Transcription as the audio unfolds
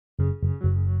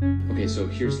Okay, so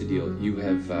here's the deal. You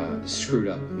have screwed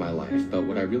up my life, but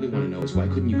what I really want to know is why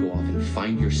couldn't you go off and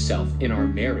find yourself in our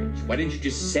marriage? Why didn't you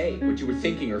just say what you were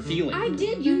thinking or feeling? I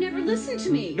did. You never listened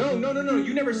to me. No.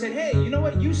 You never said, hey, you know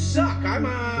what? You suck.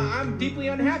 I'm deeply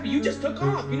unhappy. You just took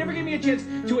off. You never gave me a chance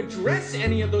to address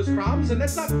any of those problems, and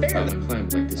that's not fair. My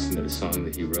client would like to submit a song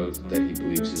that he wrote that he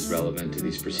believes is relevant to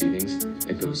these proceedings.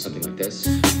 It goes something like this.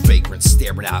 Vagrant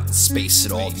staring out in space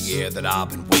at all the air that I've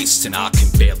been wasting. I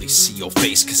can barely see your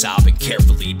face, cause I've been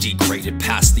carefully degraded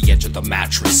past the edge of the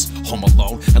mattress. Home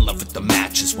alone and left with the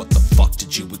matches. What the fuck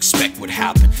did you expect would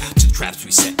happen to the traps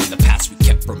we set in the past? We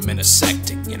kept from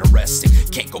intersecting. Interesting,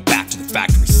 can't go back to the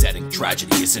factory setting.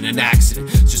 Tragedy isn't an accident,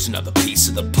 it's just another piece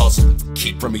of the puzzle that we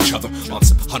keep from each other.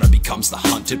 Once a hunter becomes the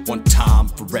hunted, one time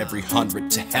for every 100.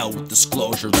 To hell with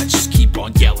disclosure, let's just keep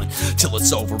on yelling till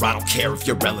it's over. I don't care if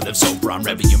your relative's over, I'm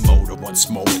revving your motor once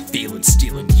more with feeling,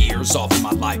 stealing years off of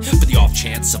my life for the off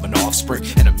chance of an offspring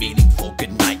and a meaningful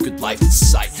good night, good life in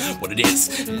sight. What it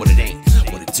is and what it ain't,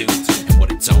 what it do and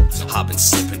what it don't. I've been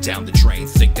slipping down the drain,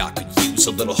 think I could use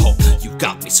a little hope. You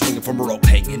got me swinging from a rope,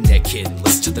 hanging there, kid.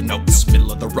 Listen to the notes,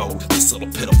 middle of the road. This little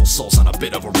pitiful soul's on a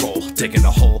bit of a roll, digging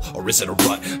a hole, or is it a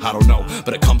rut? I don't know,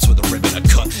 but it comes with a ribbon, a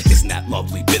cut. Isn't that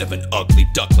lovely? Bit of an ugly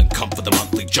duckling. Come for the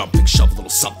monthly jumping, shove a little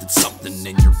something, something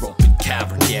in your open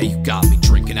cavern. Yeah, you got me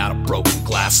drinking out of broken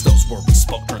glass. Those were we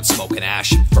spoke during smoking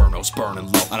ash, infernos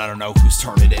burning low. And I don't know whose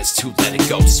turn it is to let it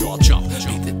go, so I'll jump,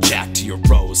 beat the jack to your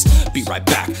rose. Be right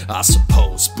back, I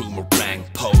suppose. Boomerang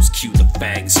pose, cue the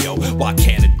fangs, yo. Why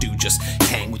can't a dude just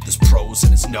hang with his pros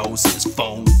and his nose and his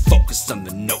phone? Focused on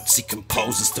the notes he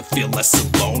composes to feel less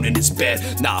alone in his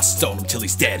bed. Nah, stone him till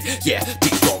he's dead. Yeah,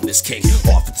 dethrone this king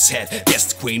off with his head.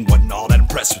 Guess the queen wasn't all that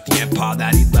impressed with the empire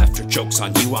that he left. Her jokes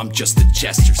on you, I'm just a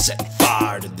jester setting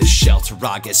fire to the shelter.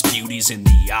 I guess beauty's in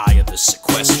the eye of the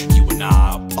sequester. You and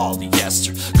I, a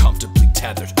polyester, comfortably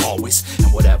tethered, always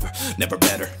and whatever, never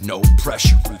better, no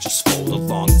pressure. We just fold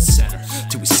along the center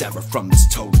till we sever from this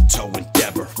toe-to-toe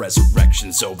endeavor.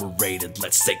 Resurrection's overrated,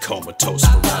 let's stay comatose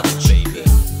forever, baby.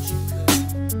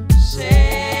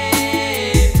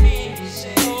 Save me,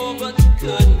 oh, but you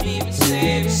couldn't even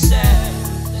save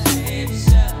yourself. Save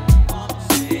yourself, mama,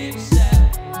 save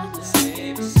yourself.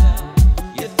 Save yourself.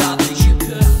 You thought that you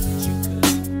could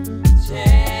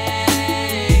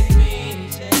take me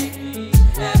to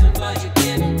heaven, but you're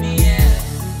giving me hell.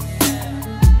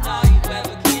 All you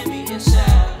ever give me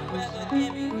yourself.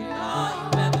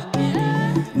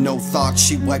 No thought,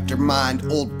 she wiped her mind.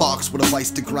 Old box with a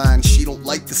vice to grind. She don't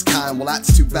like this kind, well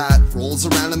that's too bad. Rolls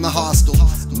around in the hostel,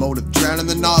 motive drowning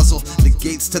the nozzle. The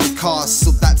gates to the cost, so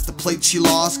that's the plate she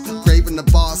lost. Craving the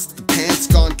boss, the pants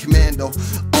gone commando.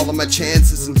 All of my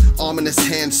chances, an ominous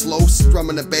hand. Slow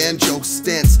strumming a banjo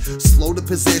stance. Slow to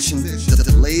position,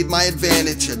 delayed my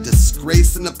advantage. A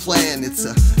disgrace in the plan, it's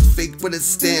a fake but it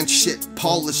stands. Shit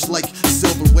polished like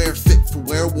silverware, fit for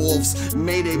werewolves.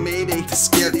 Mayday, mayday, the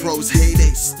scarecrow's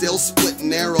heyday. Still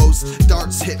splitting arrows,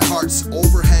 darts hit hearts,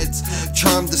 overheads.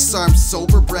 Charm, disarm,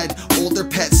 sober bred. Older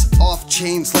pets, off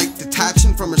chains like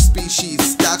detaching from her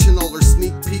species. Stashing all her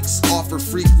sneak peeks off her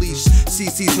freak leash.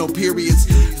 CC's no periods,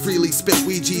 freely spit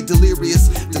Ouija delirious.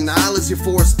 Denial is your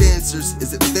forced answers.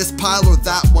 Is it this pile or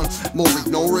that one? More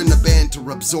ignoring the banter,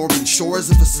 absorbing shores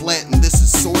of a slant. And this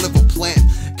is sort of a plant,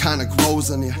 kinda grows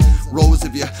on you. Rows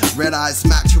of you, red eyes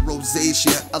match your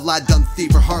rosacea. A lad done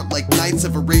thiever heart like Knights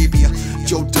of Arabia.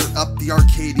 Joe dirt up the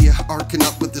Arcadia, arcing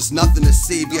up but there's nothing to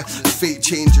save ya. Fate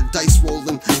changer, dice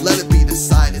rolling, let it be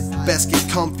decided. Best get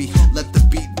comfy, let the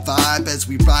beat vibe as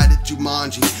we ride at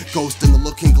Jumanji. Ghost in the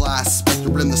looking glass,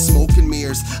 specter in the smoke and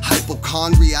mirrors.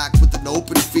 Hypochondriac with an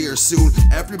open fear. Soon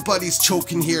everybody's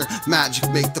choking here. Magic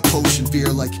make the potion veer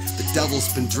like the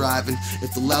devil's been driving.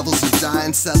 If the levels are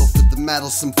dying, settle for the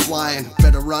meddlesome flying.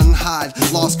 Better run, hide,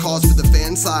 lost cause for the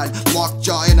fan side.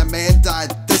 Lockjaw and a man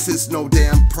died. This is no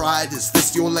damn pride. Is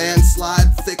this your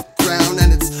landslide? Thick ground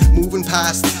and it's moving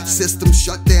past. System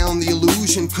shut down, the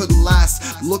illusion couldn't last.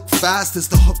 Look fast as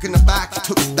the hook in the back.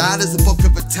 Took that as a book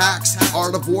of attacks.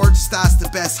 Art of war, just ask the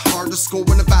best. Hardest score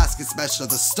in a basket. Special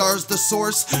the stars, the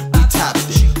source. We tapped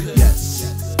it. Yes.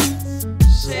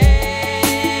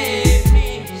 Save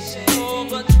me, oh,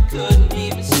 but you couldn't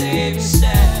even save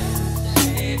yourself.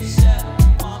 Save yourself,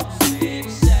 mama, save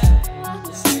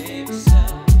yourself. Save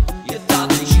yourself. You thought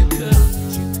that you could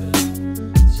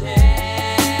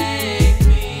take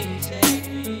me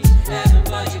to heaven,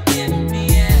 but you're giving me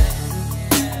hell.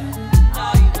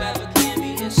 All you ever give me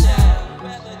yourself.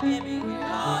 All you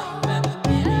ever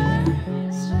give me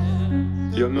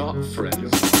yourself. You're not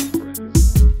friends.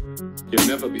 You'll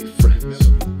never be friends.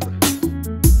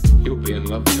 You'll be in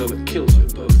love till it kills you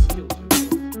both.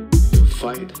 You'll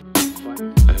fight,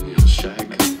 and we'll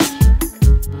shag.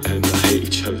 And I hate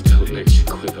each other till it makes you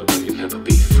quiver, but you'll never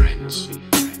be friends.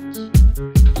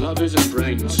 Love isn't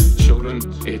brains, children,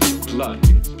 it's blood.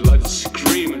 Blood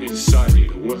screaming inside you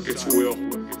to work its will.